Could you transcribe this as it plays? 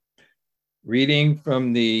Reading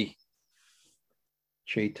from the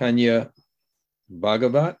Chaitanya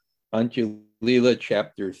Bhagavat, Antya-lila,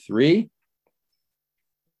 chapter 3,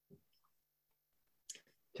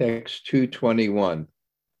 text 221.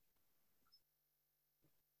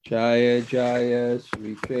 Jaya Jaya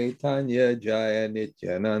Sri Chaitanya Jaya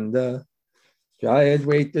Nityananda Jaya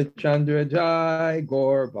Dvaita Chandra Jaya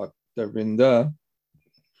Gaur Bhakta Vrinda.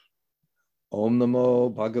 Om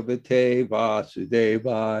Namo Bhagavate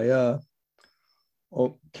Vasudevaya.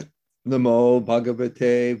 Om Namo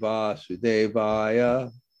Bhagavate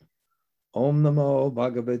Vasudevaya. Om Namo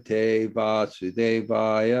Bhagavate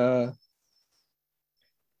Vasudevaya.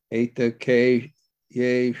 Eta Ke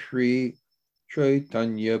Ye Shri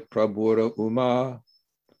Chaitanya Prabhura Uma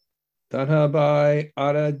Tanhabai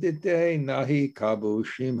Aradite Nahi Kabu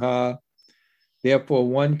Shimha. Therefore,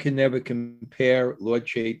 one can never compare Lord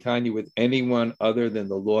Chaitanya with anyone other than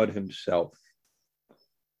the Lord himself.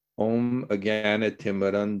 Om Agana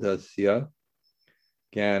Timarandasya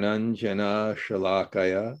Gyananjana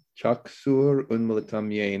Shalakaya Chaksur Unmulatam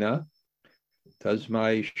Yena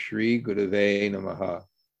Tasmai Shri Gurave Namaha.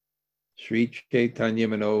 Sri Chaitanya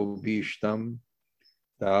Mano Bhishtam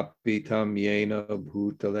Dapitam Yena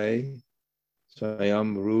Bhutale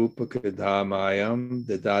Swayam Rupa Kadamayam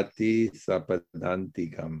Dadati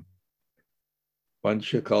Sapadantikam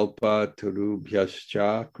Vanchakalpa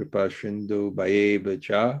Tarubhyascha Kripa Shindu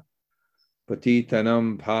Bhayevacha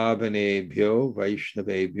Patitanam Pavanebhyo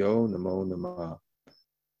Vaishnavebhyo Namo Namah.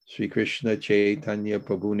 Sri Krishna Chaitanya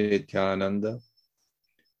Prabhu Nityananda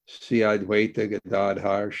Sri Advaita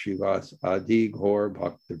Gadadhar Shivas Adi Gaur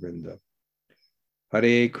Bhaktivinoda.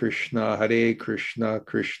 Hare Krishna, Krishna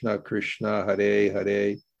Krishna, Hare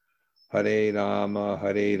Hare, Hare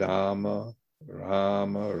Rama,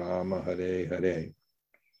 Rama Rama, Hare Hare.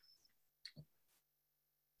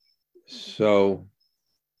 So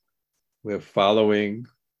we're following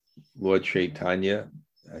Lord Chaitanya.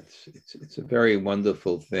 It's a very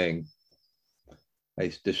wonderful thing.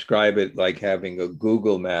 I describe it like having a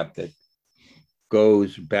Google map that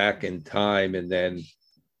goes back in time and then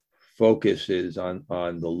focuses on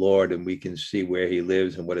the Lord, and we can see where he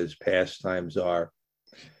lives and what his pastimes are.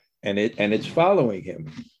 And it's following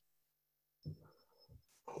him.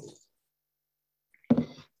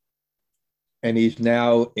 And he's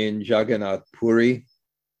now in Jagannath Puri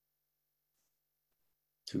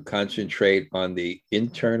to concentrate on the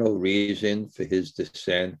internal reason for his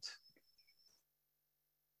descent,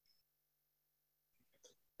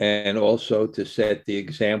 and also to set the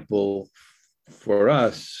example for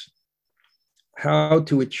us how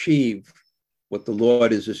to achieve what the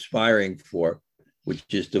Lord is aspiring for, which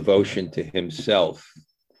is devotion to himself.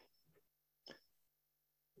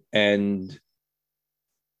 And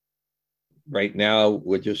right now,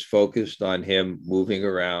 we're just focused on him moving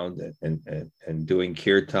around and doing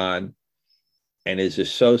kirtan. And his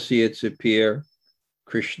associates appear: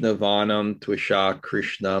 Krishna Vanam Twisha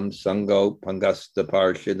Krishnam Sango Pangasta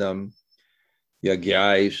Parshadam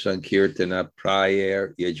Yagyai Sankirtana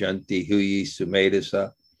Prayer Yajanti Huyi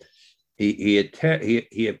Sumedasa.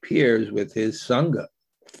 He appears with his Sangha,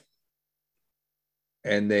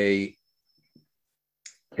 and they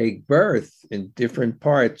take birth in different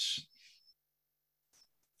parts.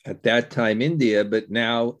 At that time, India, but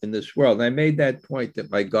now in this world. And I made that point that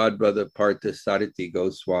my godbrother Partha Sarati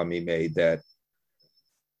Goswami made, that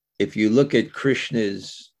if you look at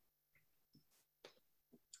Krishna's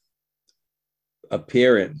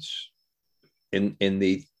appearance in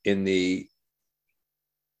the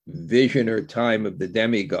vision or time of the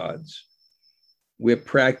demigods, we're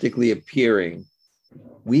practically appearing.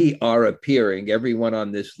 We are appearing. Everyone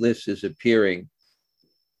on this list is appearing,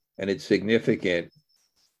 and it's significant,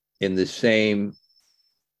 in the same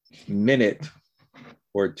minute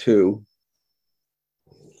or two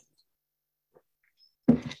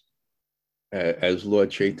as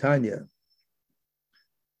Lord Chaitanya.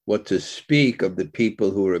 What to speak of the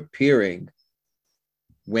people who are appearing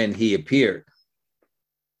when he appeared.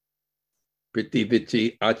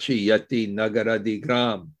 Pritiviti Achi Yati Nagaradi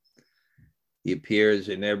Gram. He appears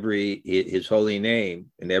in his holy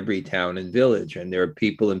name in every town and village, and there are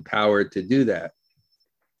people empowered to do that.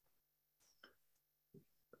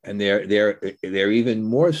 And they're even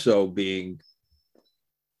more so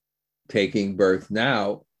taking birth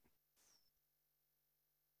now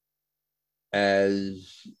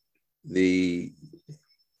as the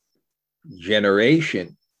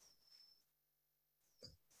generation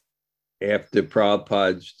after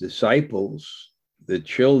Prabhupada's disciples, the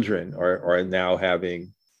children are now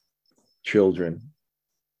having children.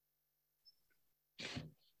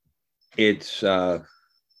 It's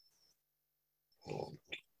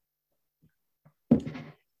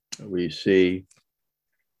we see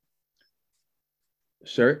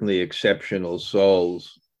certainly exceptional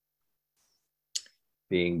souls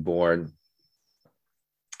being born.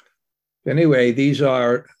 Anyway, these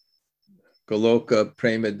are Goloka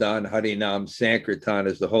Premadan Harinam Sankirtan,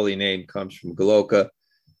 as the holy name comes from Goloka.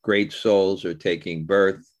 Great souls are taking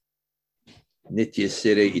birth. Nitya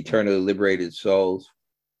Siddha, eternally liberated souls.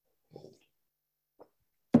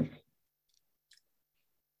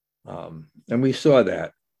 And we saw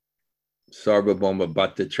that. Sarvabhauma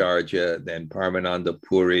Bhattacharya, then Paramananda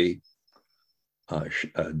Puri,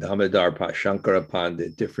 Damodar Shankara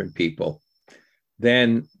Pandit, different people.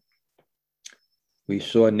 Then we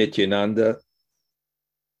saw Nityananda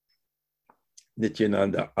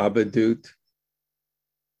Abadut.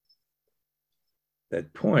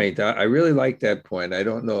 That point, I really like that point. I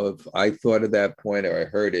don't know if I thought of that point or I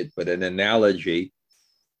heard it, but an analogy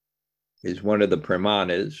is one of the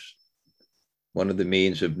pramanas. One of the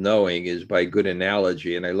means of knowing is by good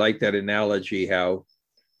analogy. And I like that analogy, how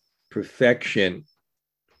perfection,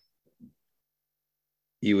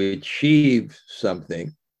 you achieve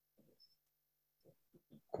something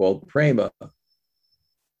called prema.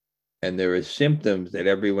 And there are symptoms that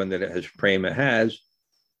everyone that has prema has,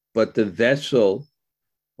 but the vessel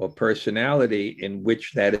or personality in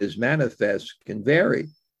which that is manifest can vary.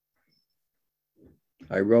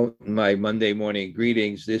 I wrote in my Monday morning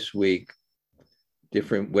greetings this week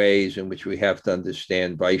different ways in which we have to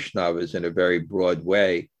understand Vaishnavas in a very broad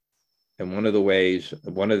way. And one of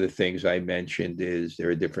the things I mentioned is there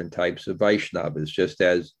are different types of Vaishnavas, just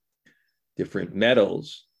as different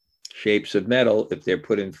metals, shapes of metal, if they're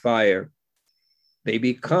put in fire, they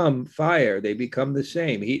become fire, they become the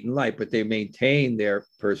same, heat and light, but they maintain their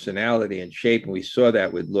personality and shape. And we saw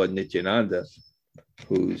that with Lord Nityananda,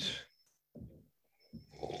 who's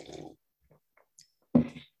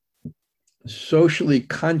socially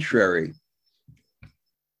contrary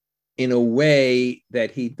in a way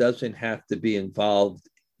that he doesn't have to be involved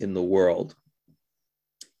in the world.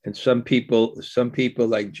 And some people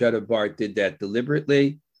like Jada Bharat did that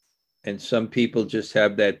deliberately, and some people just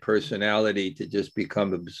have that personality to just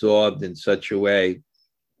become absorbed in such a way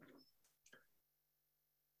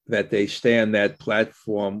that they stay on that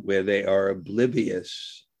platform where they are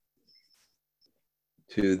oblivious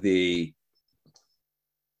to the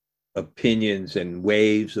opinions and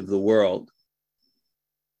waves of the world.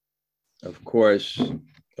 Of course,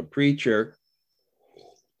 a preacher,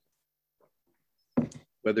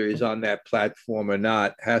 whether he's on that platform or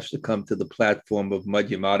not, has to come to the platform of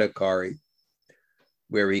Madhyamadakari,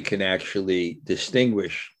 where he can actually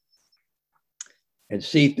distinguish and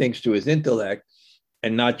see things through his intellect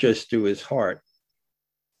and not just through his heart.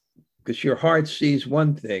 Because your heart sees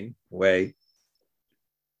one thing way,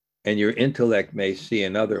 and your intellect may see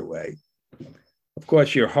another way. Of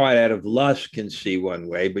course, your heart out of lust can see one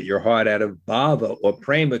way, but your heart out of bhava or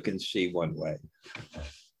prema can see one way.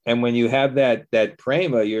 And when you have that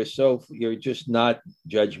prema, you're just not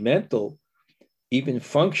judgmental, even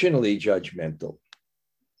functionally judgmental.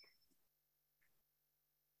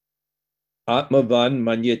 Atmavan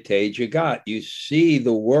manyate jagat. You see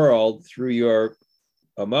the world through your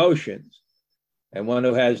emotions. And one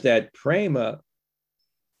who has that prema,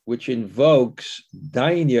 which invokes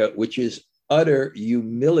dainya, which is utter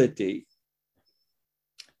humility,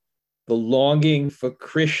 the longing for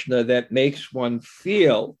Krishna that makes one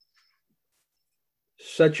feel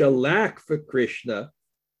such a lack for Krishna,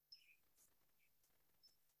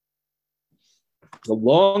 the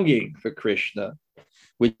longing for Krishna,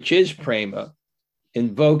 which is prema,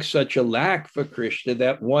 invokes such a lack for Krishna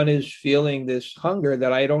that one is feeling this hunger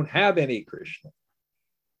that I don't have any Krishna.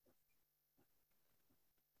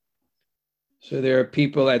 So there are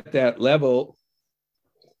people at that level,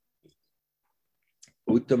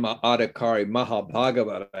 Uttama Adhikari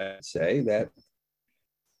Mahabhagavat, I'd say, that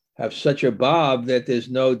have such a bhav that there's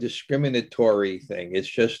no discriminatory thing. It's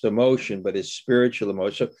just emotion, but it's spiritual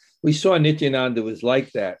emotion. So we saw Nityananda was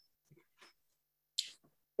like that.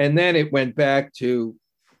 And then it went back to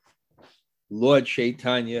Lord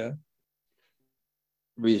Chaitanya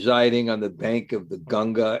residing on the bank of the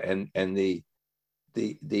Ganga, and the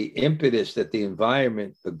impetus that the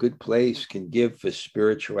environment, a good place, can give for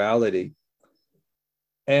spirituality.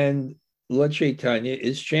 And Lord Chaitanya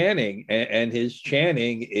is chanting, and his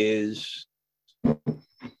chanting is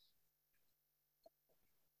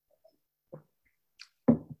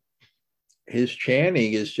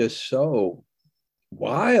just so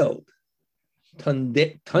wild.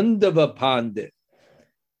 Tandava Pandit.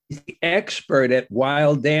 He's the expert at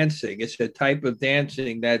wild dancing. It's a type of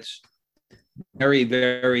dancing that's very,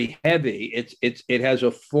 very heavy. It has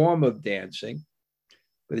a form of dancing,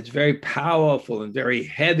 but it's very powerful and very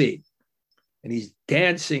heavy. And he's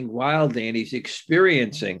dancing wildly and he's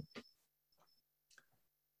experiencing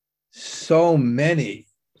so many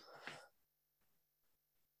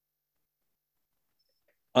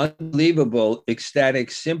unbelievable ecstatic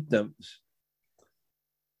symptoms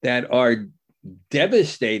that are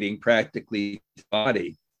devastating practically the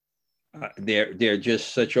body. They're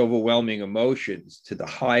just such overwhelming emotions to the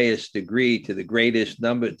highest degree, to the greatest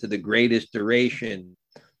number, to the greatest duration,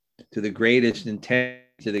 to the greatest intent,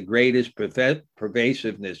 to the greatest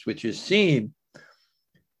pervasiveness, which is seen,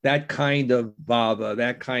 that kind of bhava,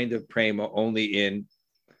 that kind of prema only in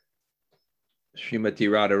Srimati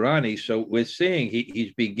Radharani. So we're seeing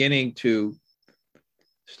he's beginning to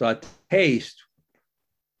start to taste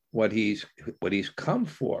what he's come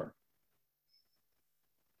for.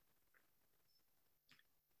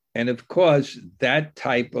 And of course, that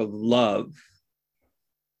type of love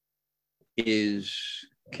is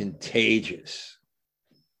contagious.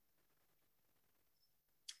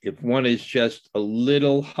 If one is just a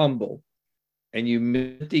little humble, and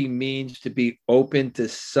humility means to be open to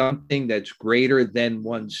something that's greater than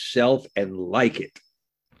oneself and like it.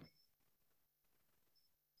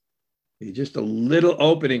 You're just a little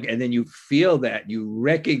opening, and then you feel that, you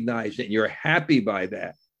recognize it, and you're happy by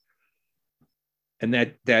that. And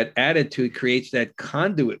that attitude creates that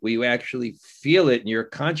conduit where you actually feel it in your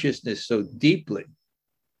consciousness so deeply.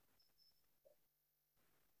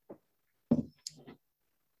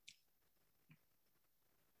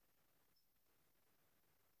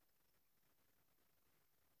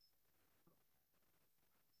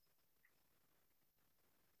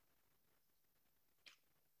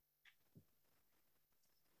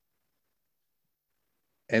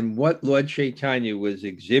 And what Lord Chaitanya was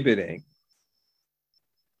exhibiting,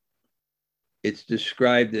 it's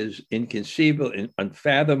described as inconceivable and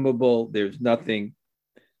unfathomable. There's nothing,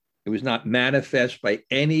 it was not manifest by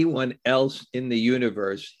anyone else in the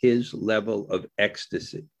universe, his level of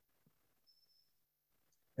ecstasy.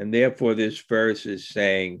 And therefore, this verse is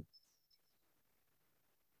saying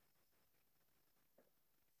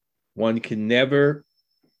one can never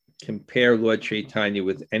compare Lord Chaitanya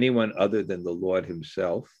with anyone other than the Lord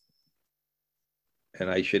himself. And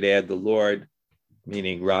I should add the Lord,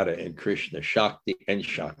 meaning Radha and Krishna, Shakti and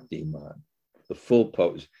Shaktiman, the full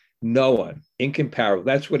pose. No one, incomparable.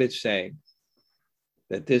 That's what it's saying,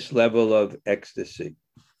 that this level of ecstasy.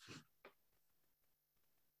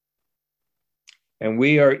 And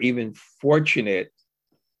we are even fortunate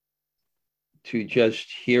to just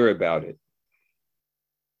hear about it.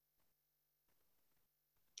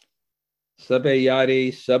 Sabe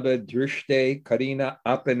yari sabe drishte karina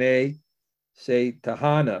apane se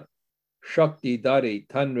tahana shakti dari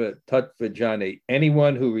tanra tatvajane.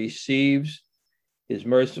 Anyone who receives his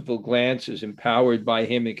merciful glance is empowered by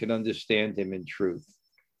him and can understand him in truth.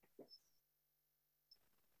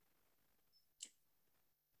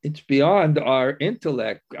 It's beyond our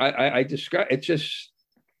intellect. I describe it's just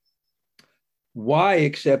why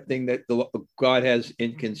accepting that God has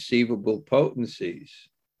inconceivable potencies.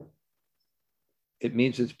 It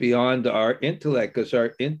means it's beyond our intellect, because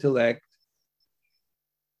our intellect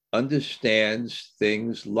understands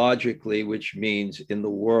things logically, which means in the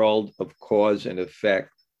world of cause and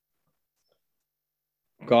effect,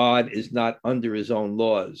 God is not under his own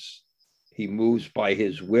laws. He moves by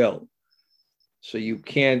his will. So you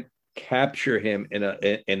can't capture him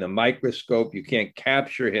in a microscope. You can't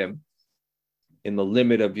capture him in the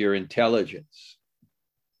limit of your intelligence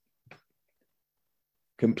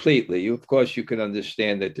completely. Of course, you can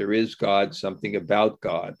understand that there is God, something about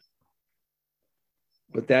God.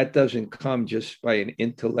 But that doesn't come just by an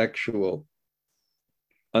intellectual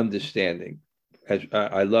understanding. As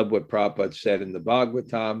I love what Prabhupada said in the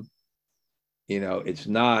Bhagavatam, it's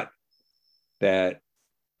not that,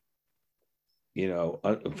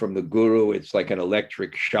 from the guru, it's like an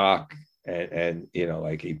electric shock and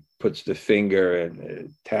like he puts the finger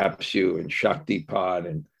and taps you and Shaktipat.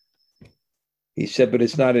 And he said, but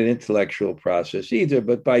it's not an intellectual process either,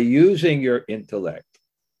 but by using your intellect,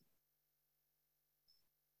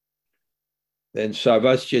 then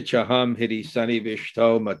sarvasya chaham hiri sani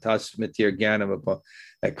vishto matasmatir jnanam,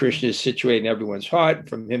 that Krishna is situated in everyone's heart, and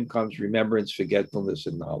from him comes remembrance, forgetfulness,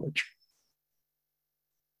 and knowledge.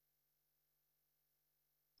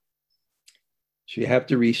 So you have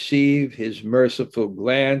to receive his merciful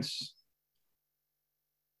glance,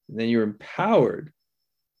 and then you're empowered,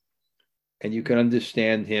 and you can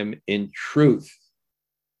understand him in truth.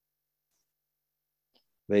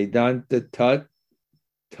 Vedanta tat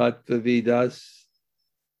Tattvavidas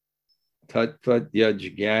Tattvat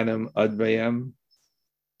Yajganam Advayam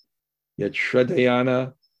Yat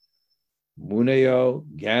Shradayana Munayo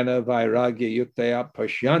Jnana Vairagya Yuktaya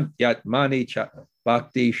Pashyant Yatmani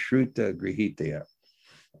Bhakti Shruta Grihitaya.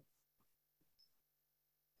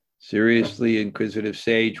 Seriously inquisitive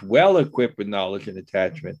sage, well equipped with knowledge and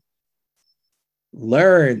attachment,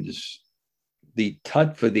 learns the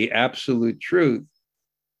tattva, the absolute truth,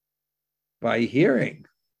 by hearing.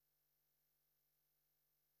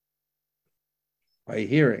 By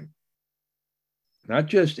hearing. Not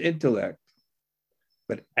just intellect,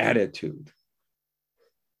 but attitude.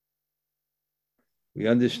 We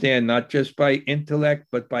understand not just by intellect,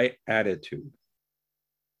 but by attitude.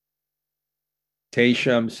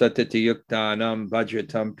 Tesham satati yuktanam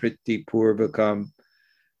vajratam priti purvakam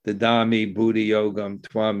dadami buddhi yogam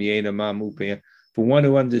tvam yena mamupaya. For one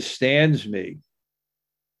who understands me,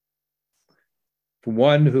 for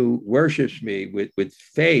one who worships me with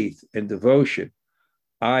faith and devotion,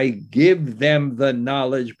 I give them the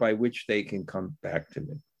knowledge by which they can come back to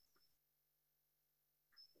me.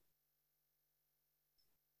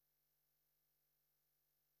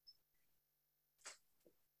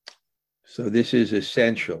 So this is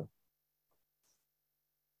essential.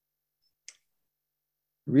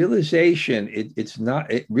 Realization, it's not,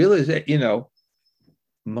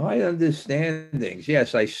 my understandings,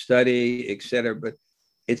 yes, I study, etc., but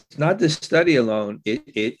it's not the study alone.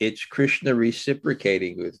 It's Krishna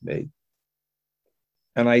reciprocating with me.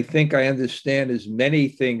 And I think I understand as many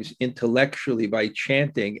things intellectually by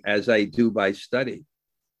chanting as I do by study.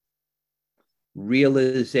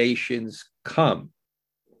 Realizations come.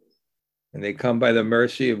 And they come by the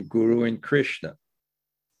mercy of Guru and Krishna.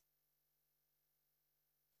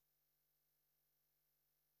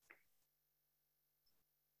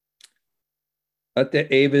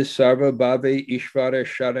 Ata eva sarva bhave ishvara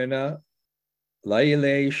sharana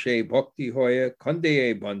laile she bhakti hoya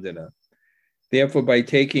kandeye bandhana. Therefore, by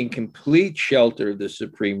taking complete shelter of the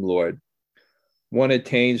Supreme Lord, one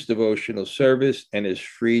attains devotional service and is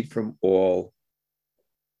freed from all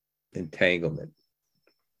entanglement.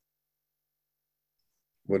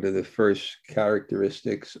 What are the first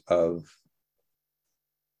characteristics of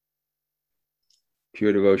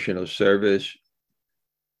pure devotional service?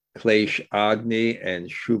 Klesh Agni and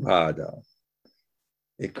Shubhada.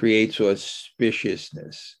 It creates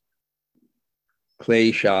auspiciousness.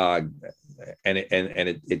 Klesh Agni, and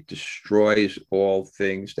it destroys all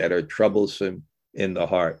things that are troublesome in the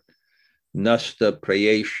heart. Nasta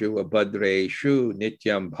Prayeshu Abhadreshu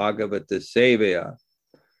Nityam Bhagavata Sevaya.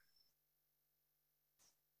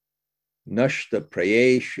 Nashta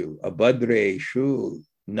Prayeshu, Abhadreshu,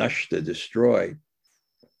 Nashta, destroyed.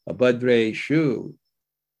 Abhadreshu,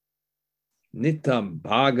 Nitam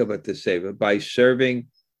Bhagavata Seva, by serving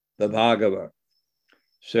the Bhagavat,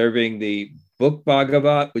 serving the book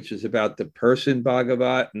Bhagavat, which is about the person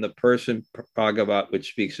Bhagavat, and the person Bhagavat,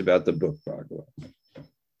 which speaks about the book Bhagavat.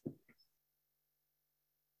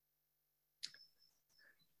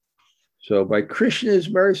 So by Krishna's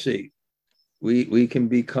mercy, we can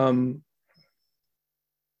become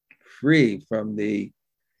free from the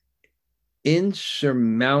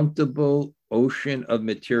insurmountable ocean of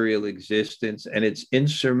material existence, and it's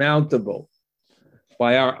insurmountable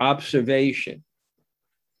by our observation,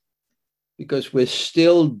 because we're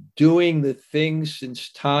still doing the things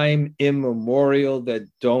since time immemorial that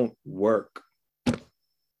don't work.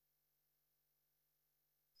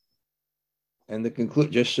 And the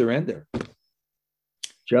conclusion, just surrender.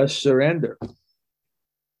 Just surrender.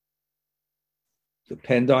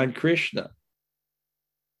 Depend on Krishna.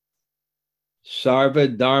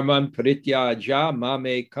 Sarva dharman prityaja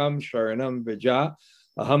mamekam sharanam vraja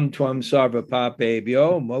aham tvam sarva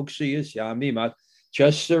papebhyo mokshayasyami mat.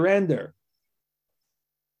 Just surrender.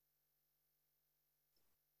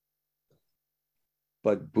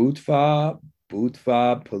 But bhutva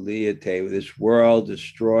paliyate, this world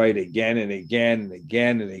destroyed again and again and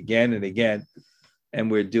again and again and again, and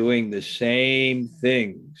we're doing the same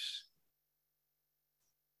things.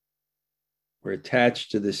 We're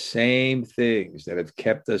attached to the same things that have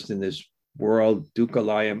kept us in this world,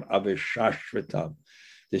 dukkhalayam avishashvatam,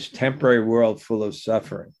 this temporary world full of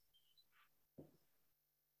suffering.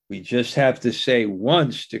 We just have to say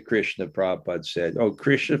once to Krishna, Prabhupada said, "Oh,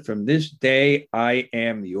 Krishna, from this day, I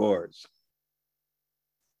am yours."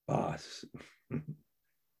 Bas.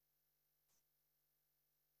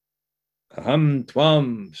 Aham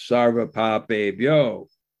tvam sarva papebhyo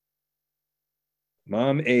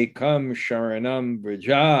mam ekam sharanam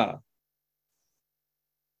vraja.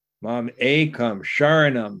 Mam ekam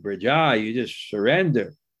sharanam vraja. You just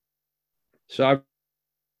surrender. Sarvadhamam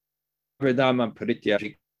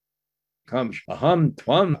pritya comes. Aham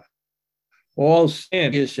tvam. All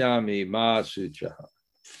sin yasami ma sucha.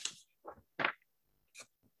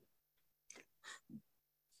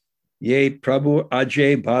 Ye Prabhu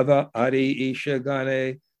Ajay Bhava Adi Isha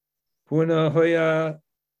Gane Puna Hoya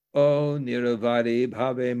O Niravadi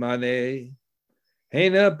Bhave Mane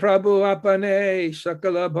Hena Prabhu Apane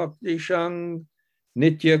Sakala Bhakti Shang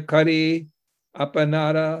Nitya Kari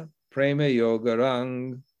Apanara Prema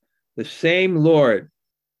Yogarang. The same Lord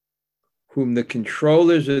whom the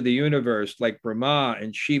controllers of the universe like Brahma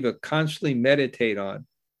and Shiva constantly meditate on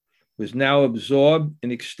was now absorbed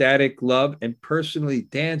in ecstatic love and personally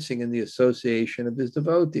dancing in the association of his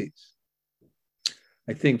devotees.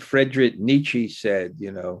 I think Friedrich Nietzsche said,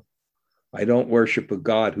 I don't worship a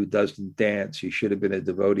God who doesn't dance. He should have been a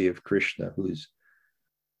devotee of Krishna, who's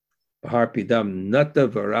Harpidam Nata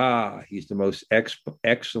Vara. He's the most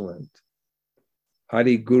excellent.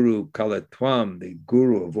 Hari Guru Kalatwam, the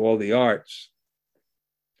guru of all the arts.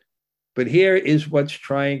 But here is what's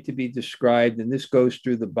trying to be described, and this goes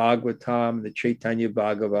through the Bhagavatam, the Chaitanya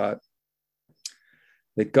Bhagavat,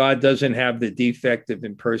 that God doesn't have the defect of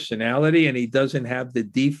impersonality, and he doesn't have the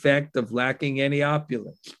defect of lacking any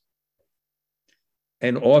opulence.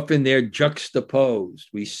 And often they're juxtaposed.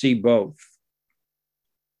 We see both.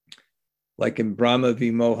 Like in Brahma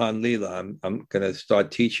Vimohan Lila, I'm going to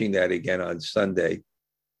start teaching that again on Sunday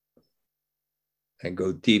and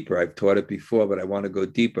go deeper. I've taught it before, but I want to go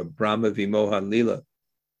deeper. Brahma Vimohan Lila.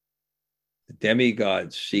 The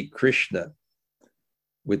demigods see Krishna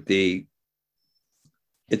with the,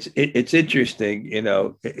 it's interesting,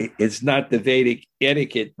 it's not the Vedic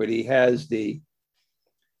etiquette, but he has the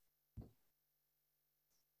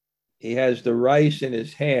rice in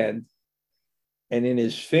his hand, and in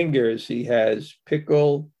his fingers he has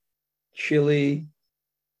pickle, chili,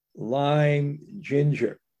 lime,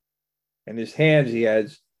 ginger. In his hands he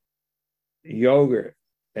has yogurt,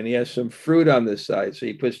 and he has some fruit on the side. So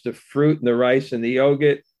he puts the fruit and the rice and the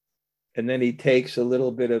yogurt, and then he takes a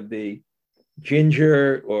little bit of the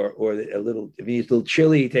ginger or a little, if he needs a little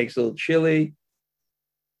chili, he takes a little chili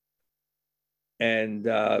and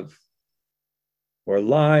or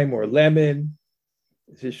lime or lemon.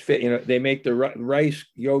 It's just fit, they make the rice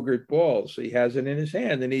yogurt balls. So he has it in his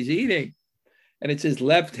hand and he's eating, and it's his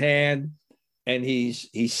left hand, and he's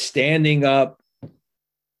standing up.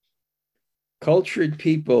 Cultured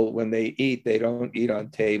people, when they eat, they don't eat on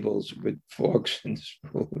tables with forks and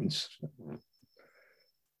spoons.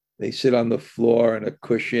 They sit on the floor on a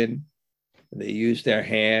cushion, and they use their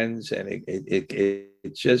hands, and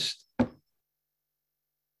it's just,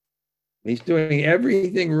 he's doing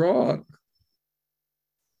everything wrong.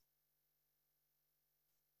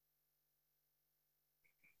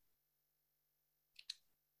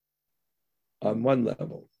 On one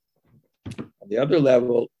level. On the other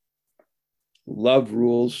level, love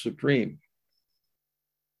rules supreme.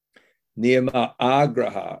 Niyama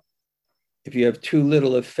agraha. If you have too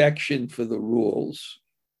little affection for the rules,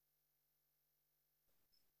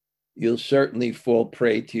 you'll certainly fall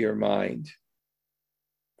prey to your mind.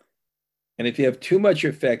 And if you have too much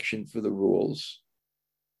affection for the rules,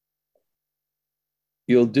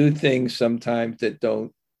 you'll do things sometimes that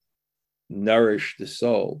don't nourish the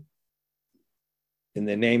soul in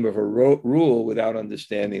the name of a rule without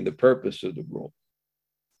understanding the purpose of the rule.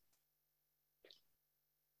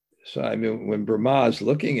 So, when Brahma is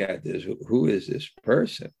looking at this, who is this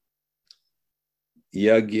person?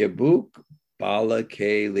 Yagyabhuk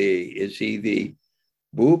Balakeli. Is he the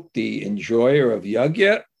Bhuk, the enjoyer of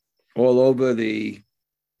Yagya all over the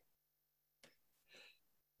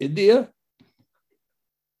India?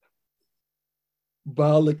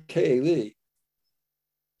 Balakeli.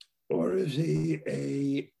 Or is he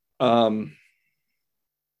a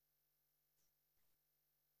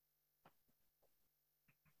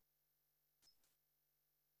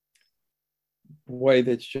boy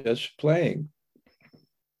that's just playing?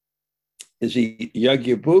 Is he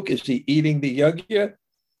Yagyabhuk? Is he eating the Yagya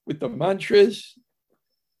with the mantras?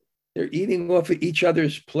 They're eating off of each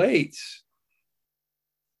other's plates,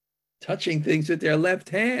 touching things with their left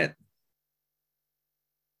hand.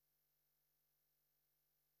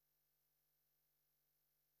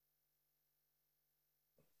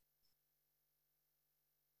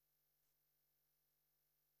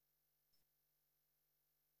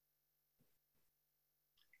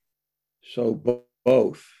 So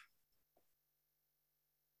both.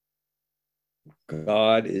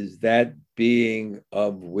 God is that being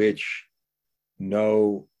of which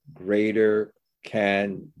no greater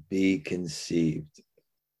can be conceived.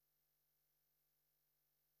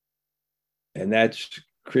 And that's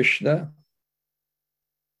Krishna.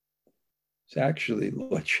 It's actually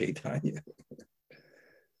Lord Chaitanya.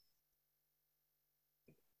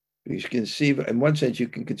 You conceive, in one sense, you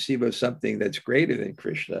can conceive of something that's greater than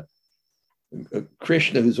Krishna,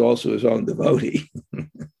 Krishna, who's also his own devotee.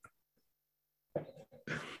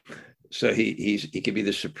 So he can be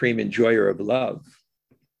the supreme enjoyer of love.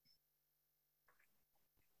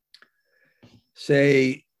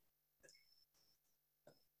 Say,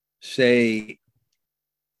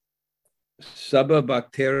 Sabha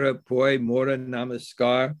Bhaktera Poi Mora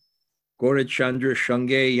Namaskar Gora Chandra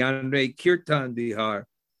Shange Yanre Kirtan Bihar.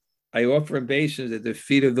 I offer obeisance at the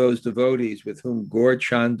feet of those devotees with whom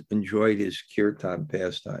Gaurachand enjoyed his kirtan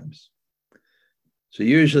pastimes. So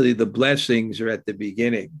usually the blessings are at the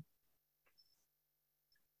beginning,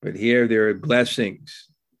 but here there are blessings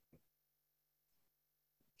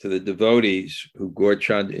to the devotees who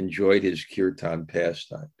Gaurachand enjoyed his kirtan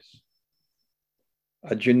pastimes.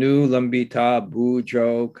 Ajanu Lambita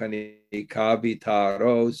Bujo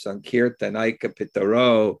Kanikavitaro Sankirtanaika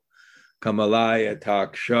Pitaro Kamalaya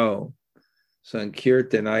Taksho.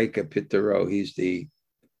 Sankirtanaika Pitaro, he's the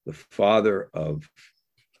father of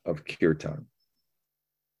kirtan.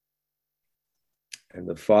 And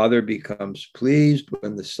the father becomes pleased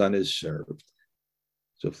when the son is served.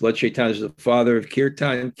 So if Lord Chaitanya is the father of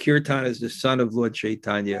kirtan, kirtan is the son of Lord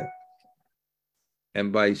Chaitanya.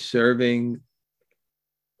 And by serving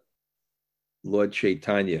Lord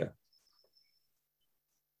Chaitanya,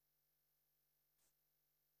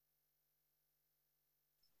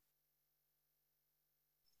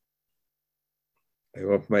 I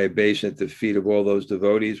offer my obeisance at the feet of all those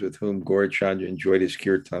devotees with whom Gaurachandra enjoyed his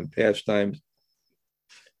kirtan pastimes.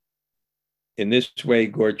 In this way,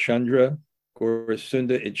 Gaurachandra,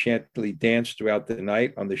 Gaurasunda enchantedly danced throughout the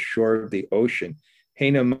night on the shore of the ocean.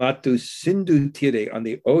 Henamatu Sindhu Tire, on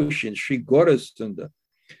the ocean, Sri Gaurasunda.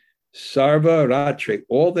 Sarva Ratre,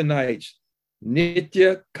 all the nights.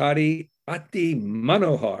 Nitya Kari Ati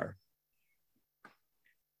Manohar.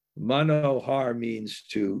 Manohar means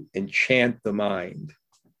to enchant the mind.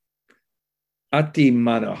 Ati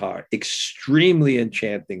Manohar, extremely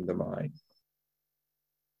enchanting the mind.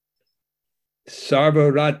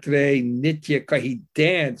 Sarvaratre Nitya Kahi,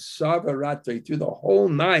 danced Sarvaratre through the whole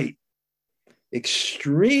night,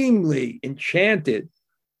 extremely enchanted.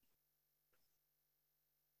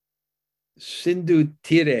 Sindhu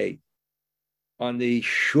Tire, on the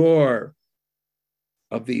shore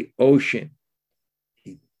of the ocean.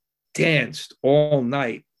 He danced all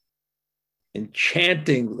night,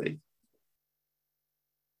 enchantingly.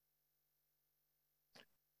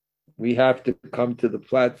 We have to come to the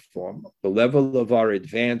platform. The level of our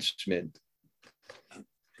advancement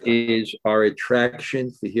is our attraction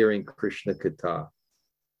for hearing Krishna Katha.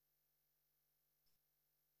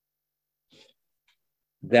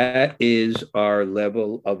 That is our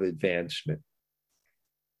level of advancement.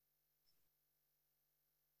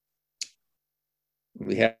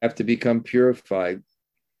 We have to become purified.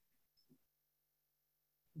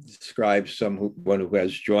 Describes someone who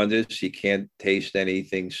has jaundice. He can't taste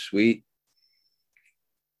anything sweet.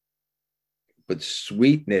 But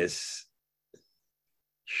sweetness,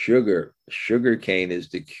 sugar cane is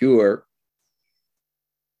the cure.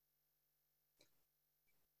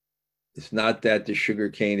 It's not that the sugar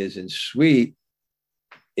cane isn't sweet.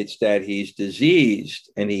 It's that he's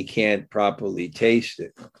diseased and he can't properly taste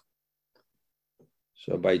it.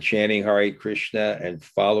 So by chanting Hare Krishna and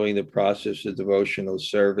following the process of devotional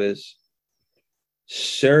service,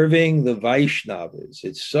 serving the Vaishnavas,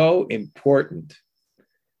 it's so important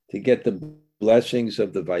to get the blessings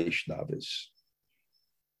of the Vaishnavas.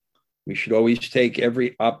 We should always take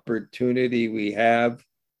every opportunity we have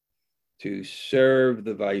to serve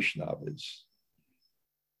the Vaishnavas.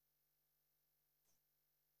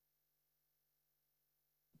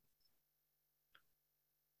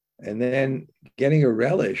 And then getting a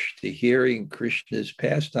relish to hearing Krishna's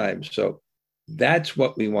pastimes. So that's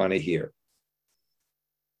what we want to hear.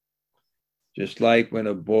 Just like when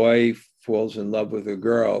a boy falls in love with a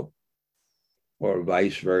girl, or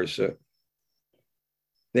vice versa,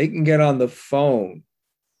 they can get on the phone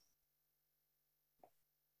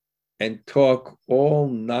and talk all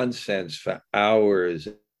nonsense for hours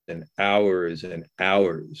and hours and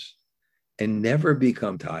hours and never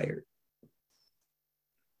become tired.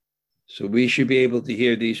 So we should be able to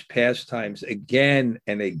hear these pastimes again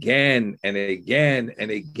and again and again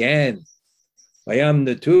and again. Vayam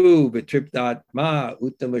natu vitriptatma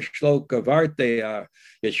uttama shloka vartaya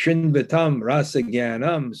yashrinvatam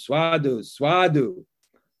rasagyanam swadu swadu.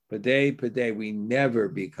 Pade, we never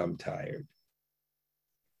become tired.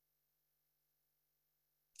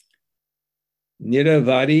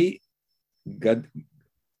 Niravari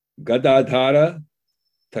Gadadhara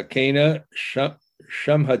Takena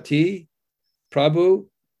Shamhati Prabhu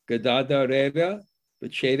Gadadharera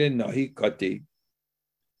Vacheda Nahi Kati.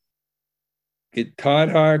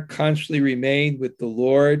 Gadadhar constantly remained with the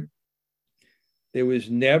Lord. There was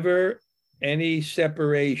never any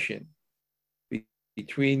separation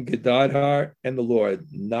between Gadadhar and the Lord.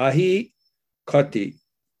 Nahi Kati.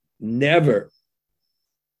 Never.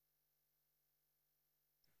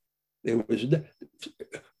 There was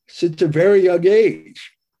since a very young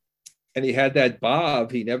age. And he had that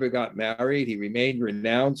bhav. He never got married. He remained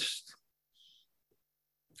renounced.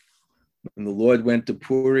 When the Lord went to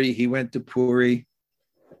Puri, he went to Puri.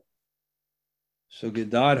 So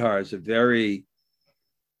Gadadhar is a very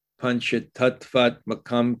Panchatatvat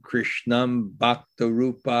Makam Krishnam Bhakta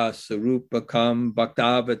Rupa Sarupakam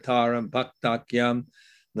Bhaktavataram Bhaktakyam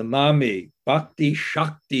Namami Bhakti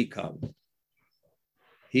Shakti Kam.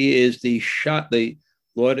 He is the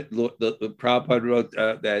Lord, the Prabhupada wrote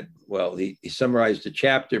that, well, he summarized the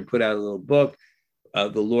chapter and put out a little book,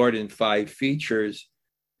 the Lord in 5 features,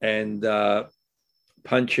 and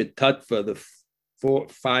Panchatattva, the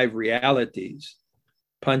 5 realities.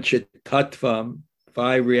 Panchatattvam,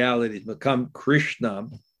 5 realities, become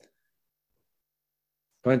Krishnam.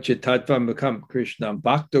 Panchatattvam become Krishnam.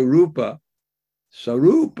 Bhakta Rupa,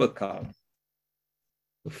 Sarupakam,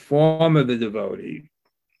 the form of the devotee.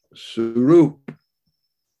 Sarup,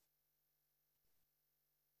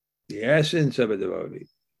 the essence of a devotee.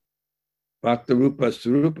 Bhakta Rupa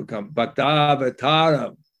Sarupakam.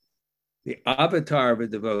 Bhaktavataram, the avatar of a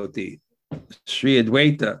devotee. Sri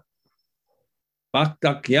Advaita.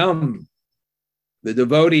 Bhaktakyam, the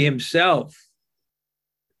devotee himself.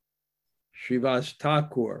 Srivas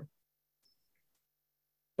Thakur.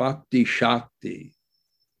 Bhakti Shakti.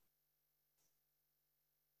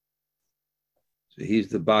 So he's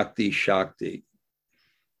the Bhakti Shakti.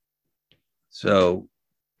 So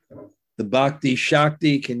the Bhakti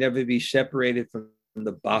Shakti can never be separated from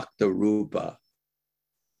the Bhakta Rupa.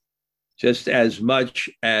 Just as much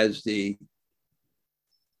as the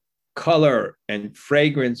color and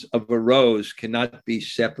fragrance of a rose cannot be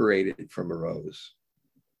separated from a rose.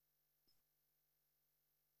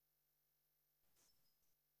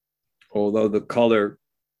 Although the color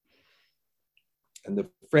and the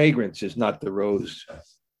fragrance is not the rose.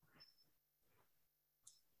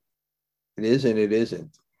 It is and it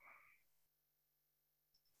isn't.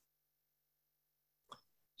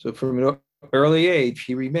 So from an early age,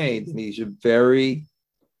 he remained, and he's Srimati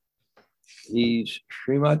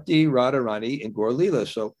Radharani in Gaur Leela.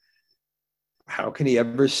 So how can he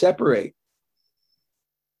ever separate?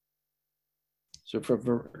 So from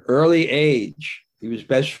an early age, he was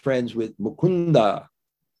best friends with Mukunda,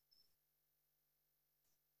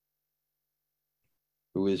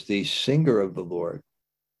 who is the singer of the Lord.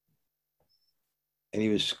 And he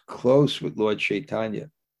was close with Lord Chaitanya.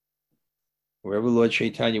 Wherever Lord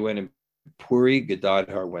Chaitanya went in Puri,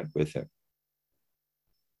 Gadadhar went with him.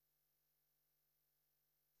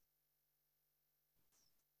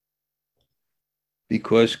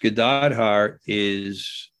 Because Gadadhar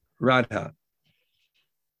is Radha.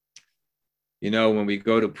 You know, when we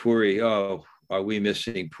go to Puri, oh, are we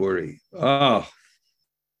missing Puri? Oh,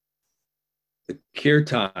 the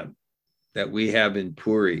kirtan that we have in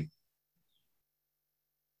Puri.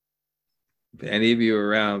 If any of you are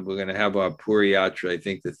around, we're going to have our Puri Yatra, I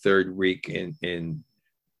think the 3rd week in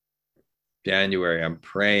January. I'm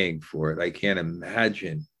praying for it. I can't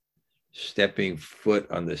imagine stepping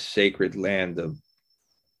foot on the sacred land of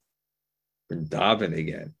Vrindavan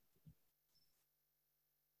again.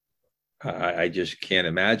 I just can't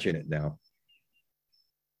imagine it now.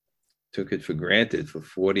 Took it for granted for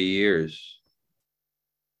 40 years.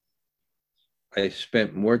 I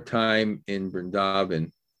spent more time in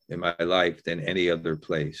Vrindavan in my life than any other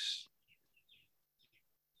place.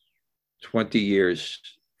 20 years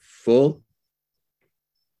full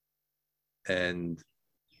and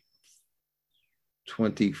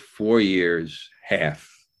 24 years half.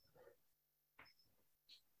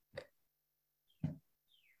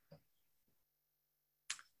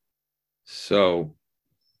 So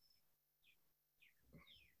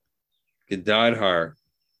Gadadhar,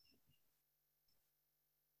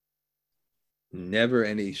 never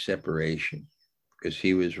any separation because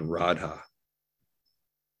he was Radha.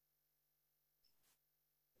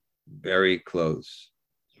 Very close.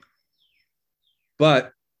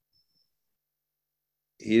 But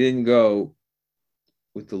he didn't go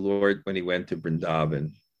with the Lord when he went to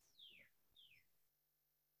Vrindavan.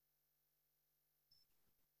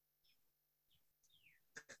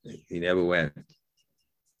 He never went.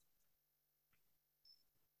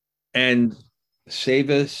 And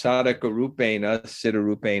Seva Sadhaka Rupena Siddha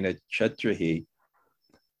Rupena Chatrahi,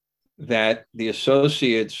 that the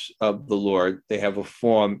associates of the Lord, they have a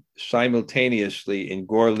form simultaneously in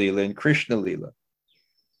Gaur Lila and Krishna Lila.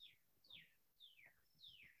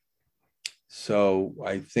 So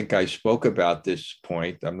I think I spoke about this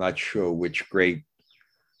point. I'm not sure which great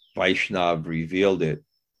Vaishnav revealed it.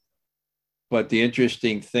 But the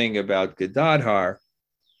interesting thing about Gadadhar,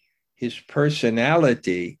 his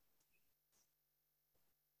personality,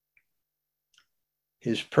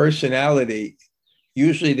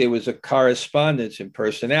 usually there was a correspondence in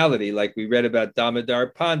personality, like we read about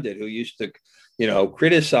Damodar Pandit, who used to,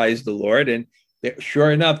 criticize the Lord. And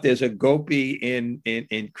sure enough, there's a gopi in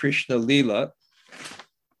Krishna Lila.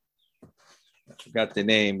 I forgot the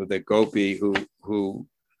name of the gopi who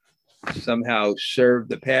somehow served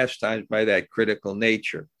the pastimes by that critical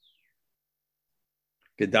nature.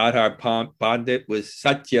 Gadadhar Pandit was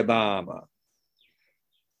Satyabhama.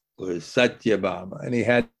 And he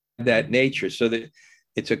had that nature, so that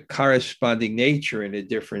it's a corresponding nature in a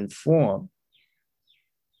different form.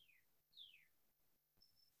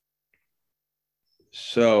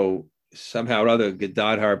 So somehow or other,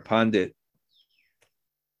 Gadadhar Pandit,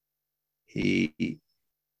 he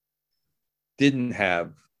didn't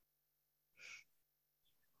have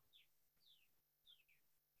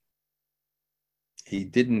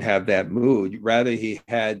that mood. Rather, he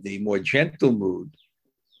had the more gentle mood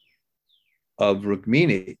of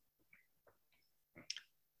Rukmini.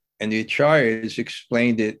 And the Acharyas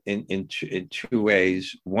explained it in two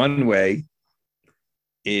ways. One way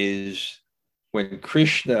is when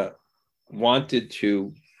Krishna wanted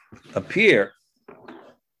to appear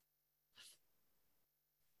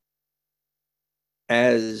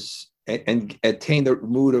as and attain the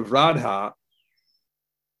mood of Radha,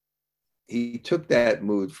 he took that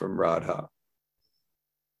mood from Radha.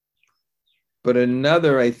 But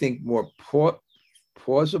another, I think, more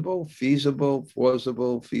feasible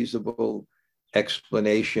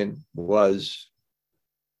explanation was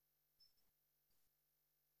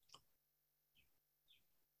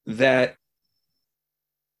that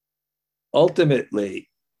ultimately,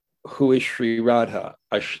 who is Sri Radha?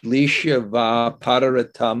 Ashlishya va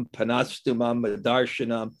pararatam panastumam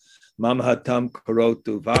madarshanam mamhatam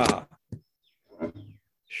karotu va.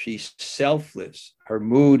 She's selfless. Her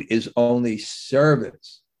mood is only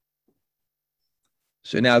service.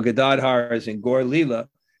 So now Gadadhar is in Gaur Lila,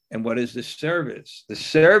 and what is the service? The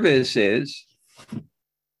service is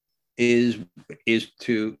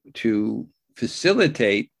to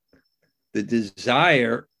facilitate the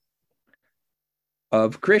desire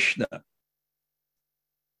of Krishna.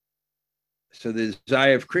 So the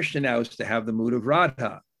desire of Krishna now is to have the mood of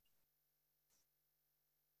Radha.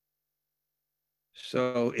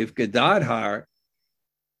 So if Gadadhar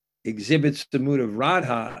exhibits the mood of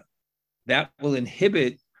Radha, that will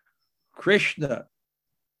inhibit Krishna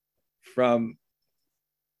from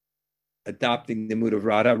adopting the mood of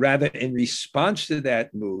Radha. Rather, in response to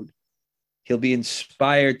that mood, he'll be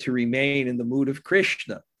inspired to remain in the mood of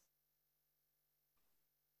Krishna.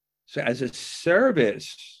 So as a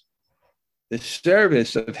service, the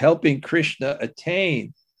service of helping Krishna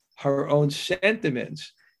attain her own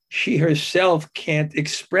sentiments, she herself can't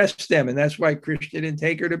express them. And that's why Krishna didn't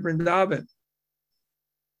take her to Vrindavan,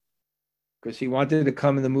 because he wanted to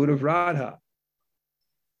come in the mood of Radha.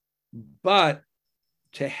 But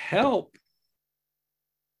to help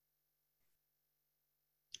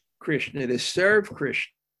Krishna, to serve Krishna,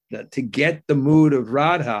 to get the mood of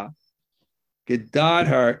Radha,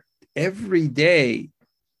 Gadadhar every day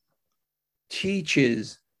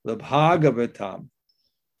teaches the Bhagavatam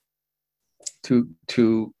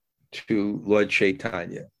to Lord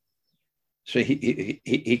Chaitanya. So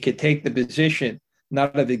he could take the position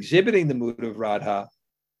not of exhibiting the mood of Radha,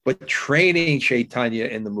 but training Chaitanya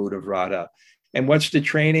in the mood of Radha. And what's the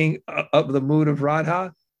training of the mood of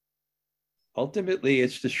Radha? Ultimately,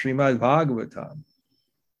 it's the Srimad Bhagavatam.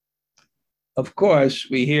 Of course,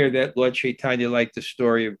 we hear that Lord Chaitanya liked the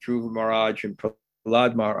story of Dhruva Maharaj and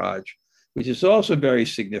Prahlad Maharaj, which is also very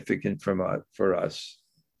significant for us.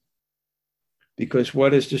 Because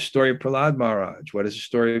what is the story of Prahlad Maharaj? What is the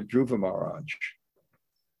story of Dhruva Maharaj?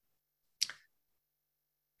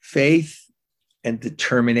 Faith and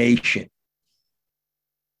determination.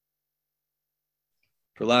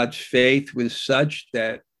 Prahlad's faith was such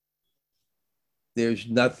that there's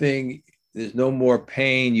no more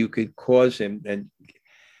pain you could cause him, and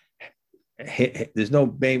there's no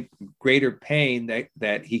greater pain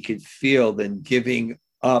that he could feel than giving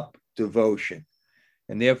up devotion.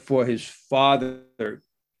 And therefore his father,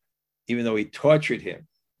 even though he tortured him,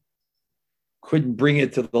 couldn't bring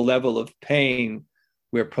it to the level of pain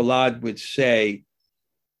where Prahlad would say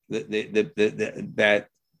that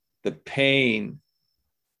the pain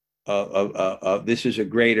of this is a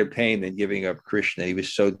greater pain than giving up Krishna. He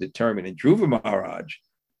was so determined. And Dhruva Maharaj,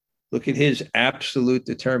 look at his absolute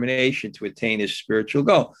determination to attain his spiritual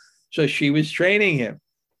goal. So she was training him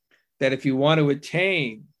that if you want to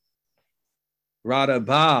attain Radha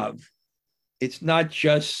Bhav, it's not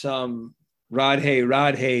just some Radhe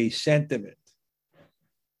Radhe sentiment.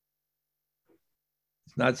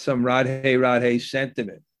 It's not some Radhe Radhe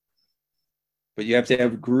sentiment. But you have to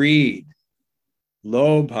have greed,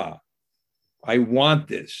 lobha. I want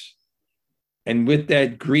this. And with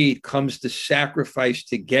that greed comes the sacrifice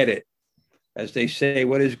to get it. As they say,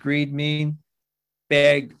 what does greed mean?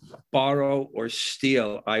 Beg, borrow, or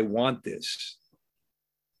steal. I want this.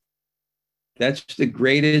 That's the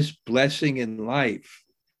greatest blessing in life,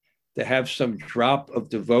 to have some drop of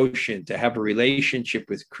devotion, to have a relationship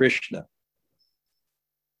with Krishna.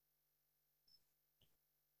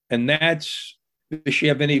 And that's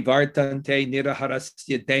Vishyavini Vartante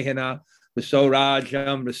Niraharasya Dehana Raso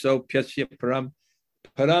Rajam Raso Pyasya Param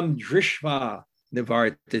Param Drishva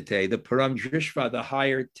Nivartate, the Param Drishva, the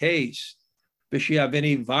higher taste.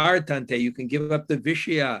 Vishyavini Vartante, you can give up the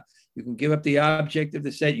Vishya, you can give up the object of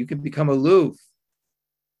the set, you can become aloof.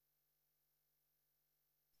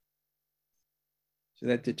 So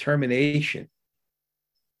that determination.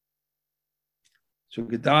 So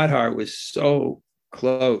Gadadhar was so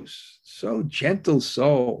close, so gentle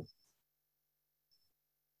soul.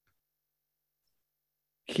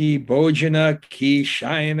 Ki Bhojana, Ki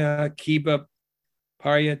Shayana, Kiba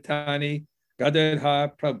Paryatani,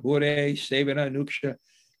 Gadadhar Prabhure, Sevana Nuksha.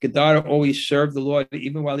 Gadadhar always served the Lord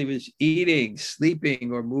even while he was eating,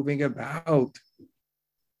 sleeping, or moving about.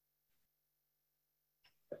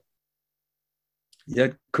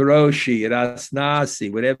 Yat Kuroshi, Yat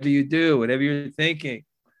Asnasi, whatever you do, whatever you're thinking.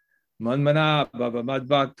 Manmana, Baba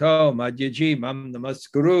Madbhakto, Madhyaji, Mam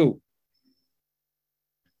Namaskuru.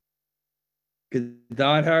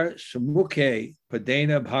 Gadadhar Samukhe,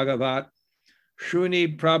 Padena Bhagavat,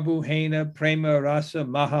 Shuni Prabhuhena Prema Rasa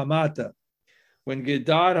Mahamata. When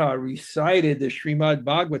Gadadhar recited the Srimad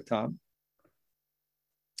Bhagavatam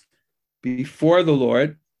before the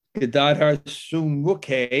Lord, Gadadhar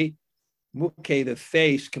Sumukhe, Mukhe, the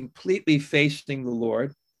face, completely facing the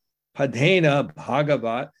Lord, Padena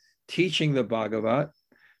Bhagavat, teaching the Bhagavat,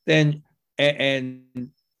 then and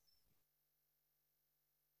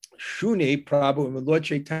Shuni Prabhu, when Lord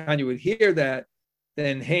Chaitanya would hear that,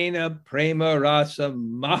 then Hena Prema Rasa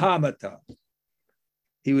Mahamata.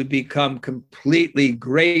 He would become completely,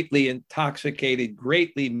 greatly intoxicated,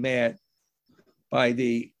 greatly mad by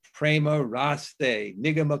the Prema Raste,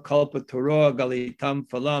 Nigama Kalpa Taro Galitam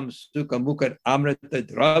Phalam Sukha Mukhat Amrita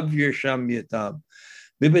Dravya Shamyatam,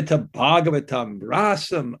 Vibhita Bhagavatam,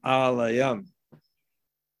 Rasam Alayam,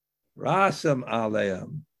 Rasam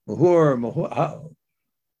Alayam, Muhur Muhur,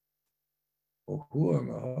 Muhur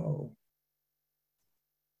Muhur,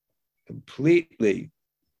 completely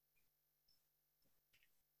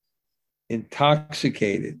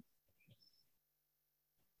intoxicated.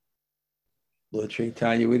 Lord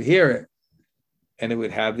Chaitanya would hear it, and it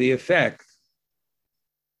would have the effect.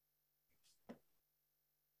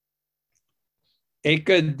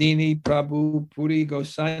 Ekadini Prabhu Puri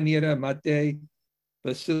Gosanyara Mate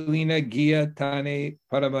Vasilina Gia Tane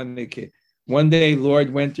Paramanike. One day,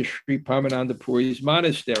 Lord went to Sri Paramananda Puri's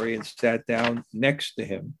monastery and sat down next to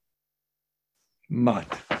him.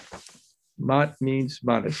 Mat. Mat means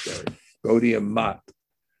monastery. Gaudiya Mat.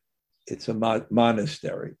 It's a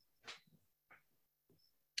monastery.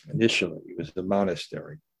 Initially, it was the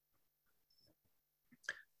monastery.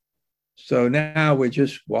 So now we're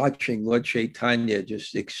just watching Lord Chaitanya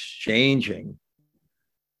just exchanging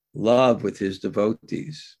love with his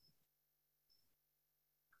devotees.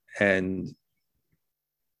 And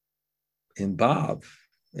in Bhav,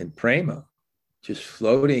 in Prema, just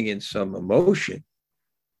floating in some emotion.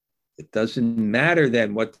 It doesn't matter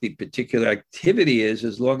then what the particular activity is,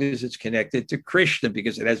 as long as it's connected to Krishna,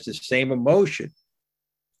 because it has the same emotion.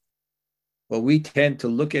 Well, we tend to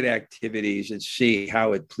look at activities and see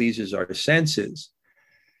how it pleases our senses.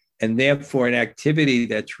 And therefore, an activity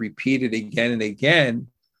that's repeated again and again,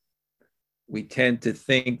 we tend to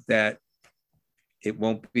think that it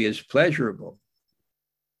won't be as pleasurable.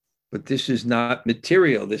 But this is not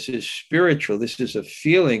material. This is spiritual. This is a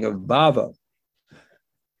feeling of bhava.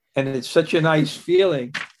 And it's such a nice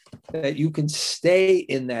feeling that you can stay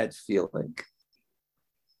in that feeling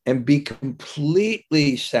and be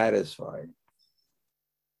completely satisfied.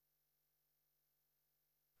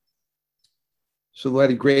 So they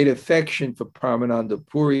had a great affection for Paramananda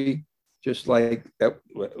Puri, just like that.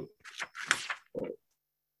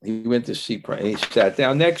 He went to see, and he sat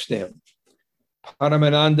down next to him.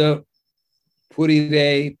 Paramananda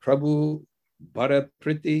Purire Prabhu Bada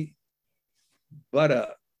Priti,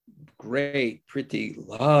 Bada, great, pretty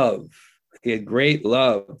love. He had great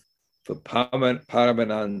love for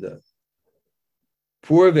Paramananda.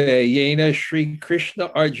 Purve Yena Sri Krishna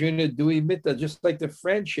Arjuna Dui Mita, just like the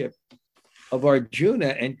friendship of Arjuna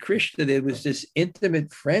and Krishna, there was this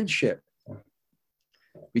intimate friendship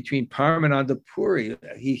between Paramananda Puri.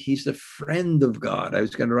 He's the friend of God. I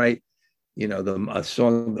was going to write, a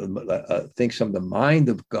song, thinks of the mind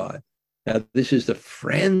of God. Now, this is the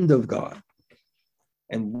friend of God.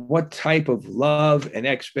 And what type of love and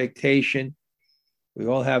expectation. We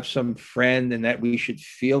all have some friend, and that we should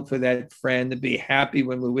feel for that friend and be happy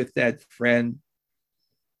when we're with that friend,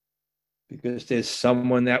 because there's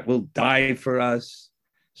someone that will die for us,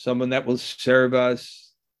 someone that will serve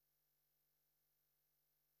us.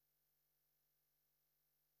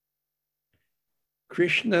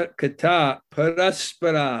 Krishna Kata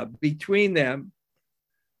Paraspara, between them,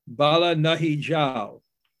 Bala Nahi Jal,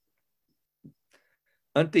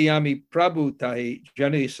 Antiyami Prabhu Tahi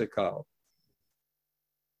Jani Sakal.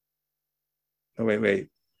 Oh, wait,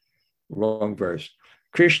 wrong verse.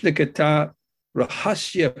 Krishna Kata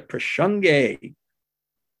Rahasya Prashange.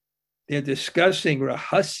 They're discussing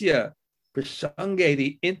Rahasya Prasange,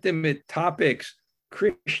 the intimate topics.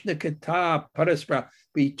 Krishna Kata Paraspara,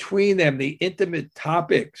 between them, the intimate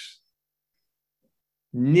topics.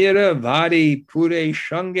 Niravadi Pure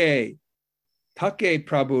Shange, Take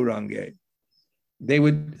Prabhu Range. They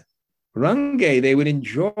would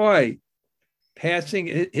enjoy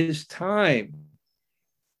passing his time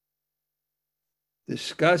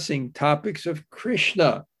discussing topics of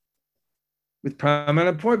Krishna with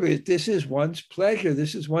Paramananda Puri. This is one's pleasure.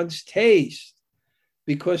 This is one's taste,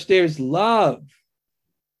 because there's love.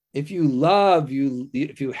 If you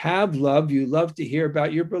have love, you love to hear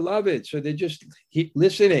about your beloved. So they're just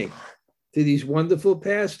listening to these wonderful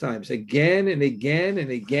pastimes again and again and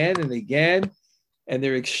again and again, and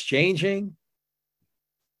they're exchanging.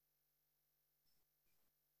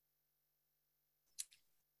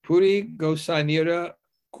 Puri Gosanira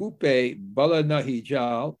Kupe Bala Nahi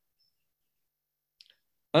Jal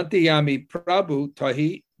Antiyami Prabhu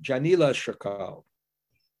Tahi Janila Shakal.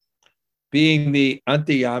 Being the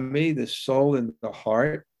Antiyami, the soul and the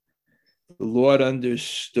heart, the Lord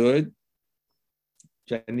understood,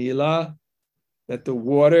 Janila, that the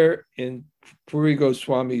water in Puri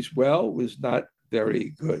Goswami's well was not very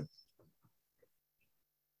good.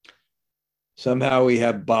 Somehow we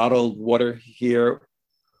have bottled water here,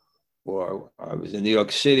 or I was in New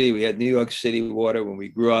York City, we had New York City water when we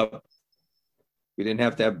grew up. We didn't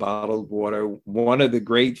have to have bottled water. One of the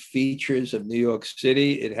great features of New York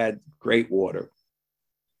City, it had great water.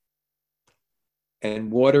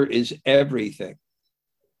 And water is everything.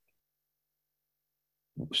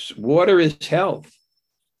 Water is health.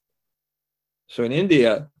 So in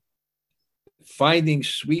India, finding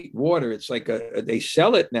sweet water, it's like they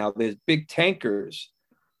sell it now. There's big tankers.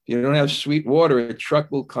 If you don't have sweet water, a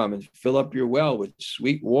truck will come and fill up your well with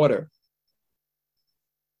sweet water.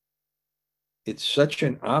 It's such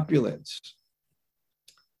an opulence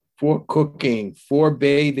for cooking, for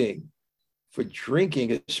bathing, for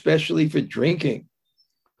drinking, especially for drinking.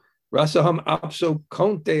 Rasaham apso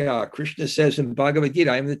konteya, Krishna says in Bhagavad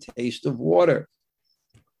Gita, I am the taste of water.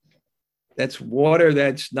 That's water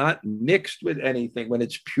that's not mixed with anything. When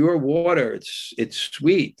it's pure water, it's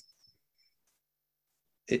sweet.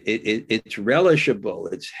 It's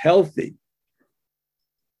relishable, it's healthy.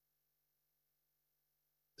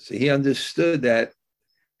 So he understood that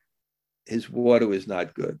his water was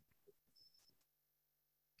not good.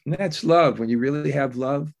 And that's love. When you really have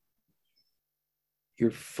love, you're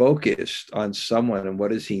focused on someone and what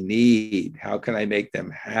does he need? How can I make them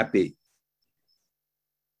happy?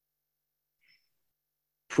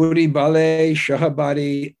 Puri Bale,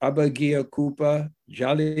 Shahabadi, Abagia Kupa,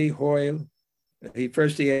 Jali Hoil. He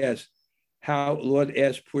asked, Lord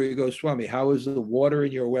asked Puri Goswami, how is the water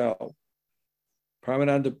in your well?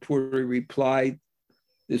 Paramananda Puri replied,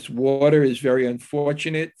 this water is very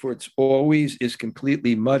unfortunate, for it's always is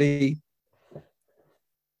completely muddy.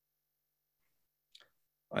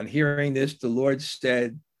 On hearing this, the Lord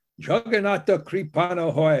said, Jagannatha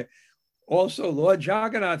Kripana Hoy. Also, Lord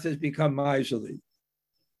Jagannath has become miserly.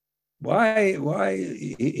 Why?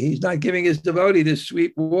 He's not giving his devotee this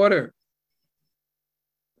sweet water.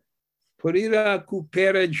 Purira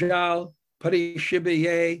Kupera Jal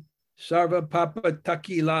Parishibaye Sarva Papa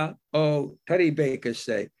Takila O Taribeka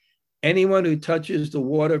say. Anyone who touches the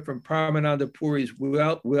water from Paramananda Puri's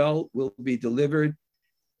well will be delivered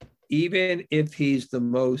even if he's the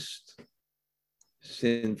most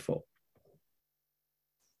sinful.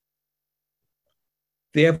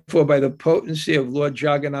 Therefore, by the potency of Lord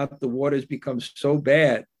Jagannath, the waters become so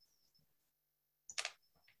bad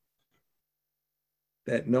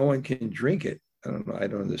that no one can drink it. I don't know. I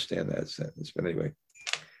don't understand that sentence. But anyway,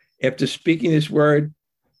 after speaking this word,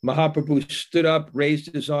 Mahaprabhu stood up,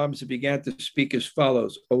 raised his arms, and began to speak as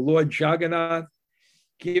follows. O Lord Jagannath,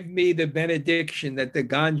 give me the benediction that the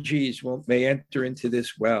Ganges may enter into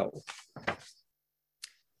this well.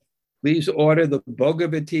 Please order the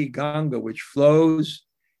Bhagavati Ganga, which flows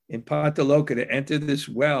in Pataloka, to enter this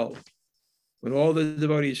well. When all the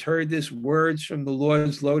devotees heard these words from the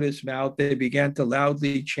Lord's lotus mouth, they began to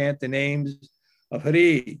loudly chant the names of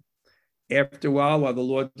Hari. After a while the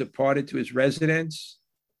Lord departed to his residence,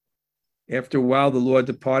 and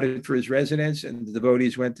the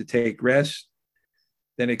devotees went to take rest.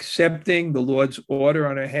 Then, accepting the Lord's order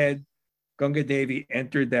on her head, Ganga Devi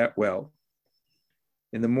entered that well.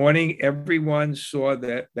 In the morning, everyone saw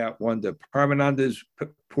that wonder. Paramananda's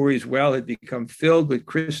Puri's well had become filled with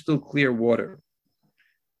crystal clear water.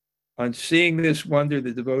 On seeing this wonder,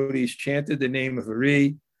 the devotees chanted the name of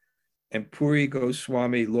Hari, and Puri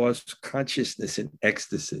Goswami lost consciousness in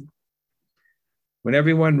ecstasy. When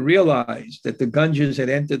everyone realized that the Ganges had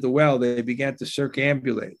entered the well, they began to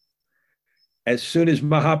circumambulate. As soon as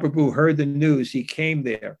Mahaprabhu heard the news, he came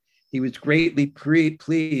there. He was greatly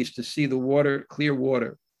pleased to see the water, clear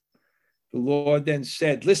water. The Lord then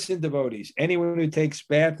said, listen, devotees, anyone who takes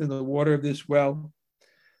bath in the water of this well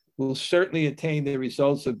will certainly attain the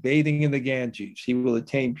results of bathing in the Ganges. He will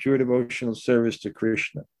attain pure devotional service to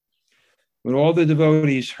Krishna. When all the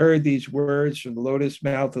devotees heard these words from the lotus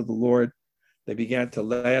mouth of the Lord, they began to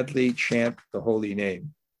loudly chant the holy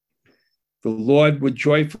name. The Lord would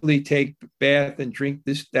joyfully take bath and drink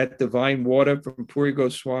that divine water from Puri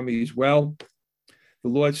Goswami's well. The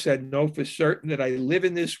Lord said, know for certain that I live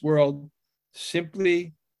in this world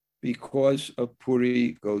simply because of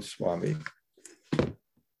Puri Goswami.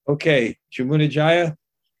 Okay, Jamuna Jaya,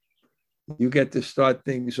 you get to start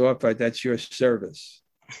things off. That's your service.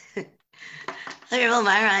 Honorable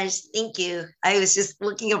Maharaj, thank you. I was just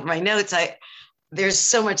looking over my notes. There's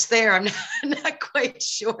so much there. I'm not quite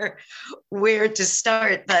sure where to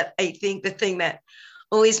start, but I think the thing that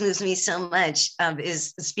always moves me so much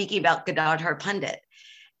is speaking about Gadadhar Pandit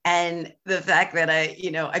and the fact that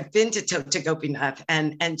I've been to Tota Gopinath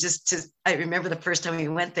and I remember the first time we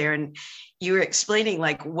went there and you were explaining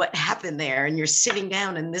like what happened there and you're sitting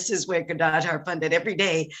down and this is where Gadadhar Pandit every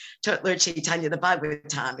day taught Lord Chaitanya the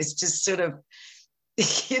Bhagavatam. It's just sort of,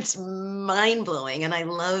 it's mind blowing. And I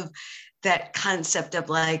love that concept of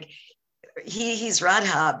like, he's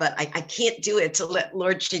Radha, but I can't do it to let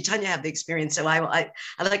Lord Chaitanya have the experience. So I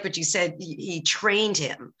like what you said, he trained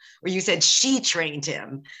him, or you said she trained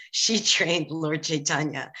him. She trained Lord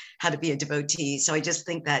Chaitanya how to be a devotee. So I just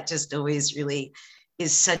think that just always really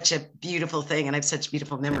is such a beautiful thing. And I have such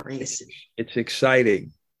beautiful memories. It's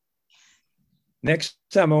exciting. Next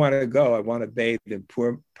time I want to go, I want to bathe in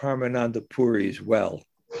Paramananda Puri's well.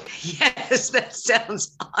 Yes, that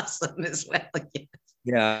sounds awesome as well. Yes.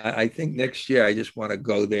 Yeah, I think next year I just want to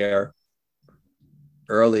go there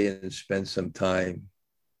early and spend some time.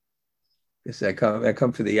 Because I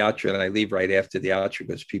come for the yatra and I leave right after the yatra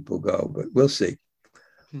because people go, but we'll see.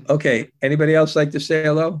 Okay, anybody else like to say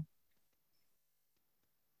hello?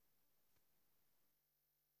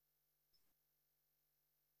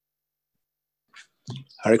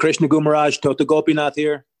 Hare Krishna Gumaraj, Tota Gopinath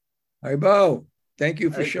here. Haribo, thank you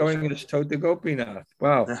for showing us Tota Gopinath.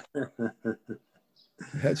 Wow.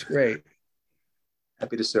 That's great.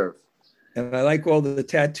 Happy to serve. And I like all the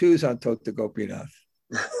tattoos on Tota Gopinath.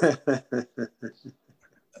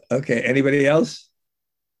 Okay, anybody else?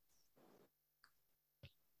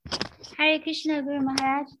 Hare Krishna Guru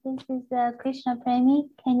Maharaj, this is Krishna Premi.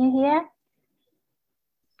 Can you hear?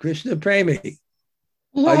 Krishna Premi.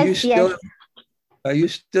 Yes, Are you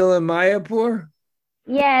still in Mayapur?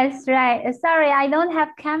 Yes, right. Sorry, I don't have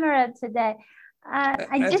camera today.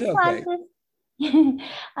 I just want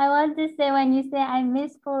to say when you say I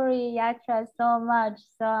miss Puri Yatra so much,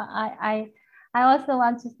 so I also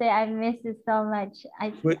want to say I miss it so much.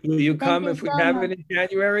 Will you come if we have it in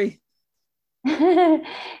January?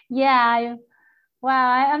 Yeah,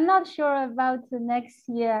 I'm not sure about the next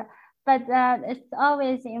year, but it's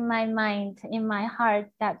always in my mind, in my heart,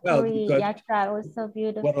 that Puri Yatra was so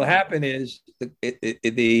beautiful. What will happen is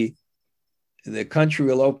the country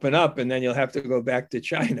will open up and then you'll have to go back to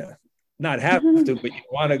China. Not have to, but you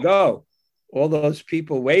want to go. All those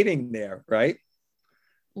people waiting there, right?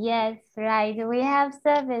 Yes, right. We have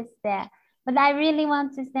service there. But I really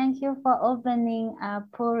want to thank you for opening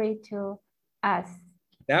Puri to us.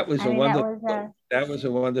 That was a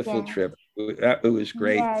wonderful trip. It was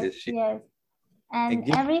great. Yes. And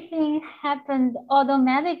everything happened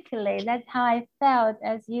automatically. That's how I felt.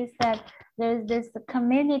 As you said, there's this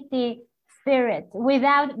community spirit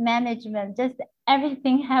without management. Just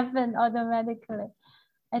everything happened automatically.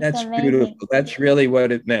 That's amazing. Beautiful. That's really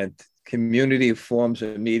what it meant. Community forms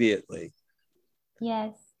immediately.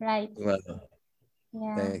 Yes, right. Wow.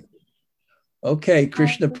 Yeah. Okay,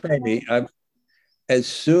 Krishna Premi. As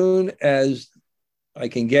soon as I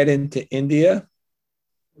can get into India,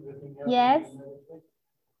 yes,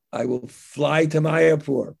 I will fly to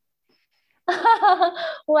Mayapur.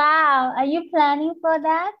 Wow. Are you planning for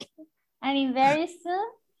that? I mean, very soon?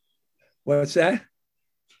 What's that?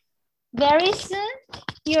 Very soon?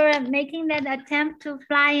 You're making that attempt to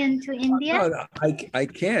fly into India? No, I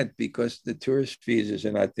can't because the tourist visas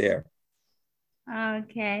are not there.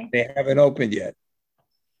 Okay. They haven't opened yet.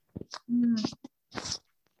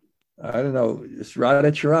 I don't know. This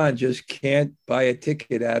Radha Charan just can't buy a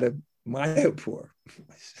ticket out of Mayapur.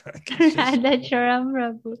 Radha Charan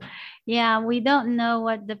Prabhu. Yeah, we don't know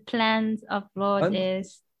what the plans of Lord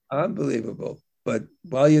is. Unbelievable. But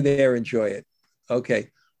while you're there, enjoy it.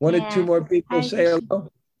 Okay. One or two more people say hello.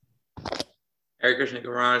 Hare Krishna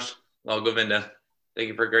Gumaraj, Lal Govinda. Thank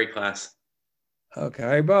you for a great class. Okay,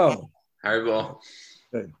 Haribo. Haribo.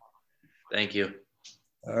 Good. Thank you.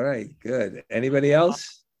 All right, good. Anybody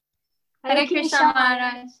else? Hare Krishna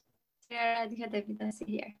Maharaj. Here.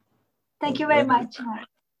 Thank you very much.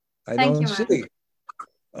 I don't see.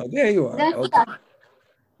 Oh, there you are. Okay.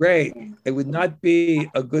 Great. It would not be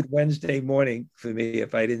a good Wednesday morning for me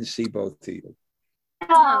if I didn't see both of you.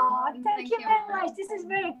 Oh, thank you very much. This is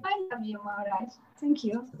very kind of you, Maharaj. Thank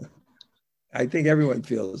you. I think everyone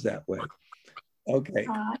feels that way. Okay.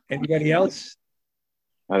 Anybody else?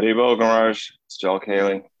 Haribo, Garage. It's Joel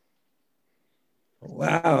Cayley.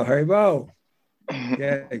 Wow, Haribo.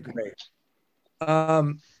 Yeah, great.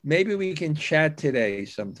 Maybe we can chat today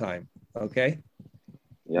sometime. Okay.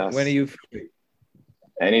 Yes. When are you free?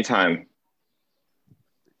 Anytime.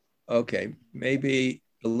 Okay. Maybe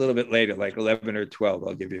a little bit later, like 11 or 12,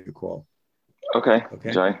 I'll give you a call. Okay.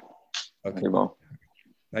 Okay. Jai. Okay. Haribo.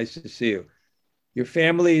 Nice to see you. Your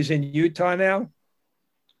family is in Utah now?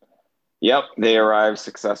 Yep. They arrived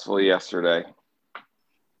successfully yesterday.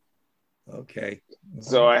 Okay.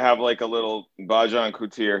 So I have like a little Bhajan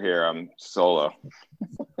Kutir here. I'm solo.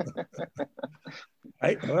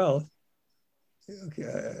 Well,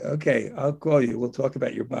 okay. I'll call you. We'll talk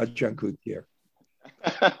about your Bhajan Kutir.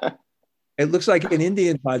 It looks like an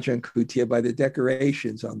Indian Bhajan Kutir by the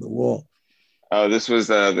decorations on the wall. Oh, this was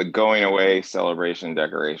the going away celebration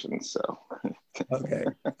decorations. So.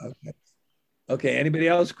 Okay. Anybody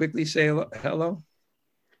else? Quickly say hello.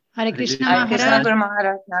 Hare Krishna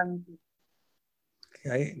Maharaj.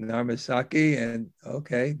 Okay, Narmasaki, and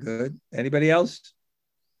okay, good. Anybody else?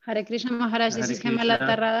 Hare Krishna Maharaj, this is Kamala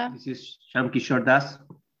Tarrada. This is Sham Kishore Das.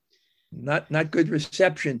 Not good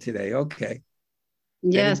reception today. Okay.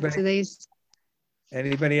 Yes, today's.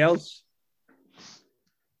 Anybody else?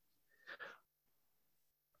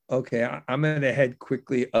 Okay, I'm going to head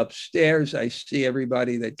quickly upstairs. I see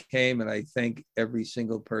everybody that came, and I thank every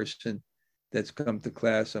single person that's come to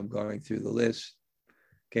class. I'm going through the list.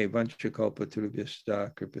 Okay, Vancha Kalpa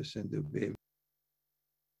Turubhyasta Kripa Sindhu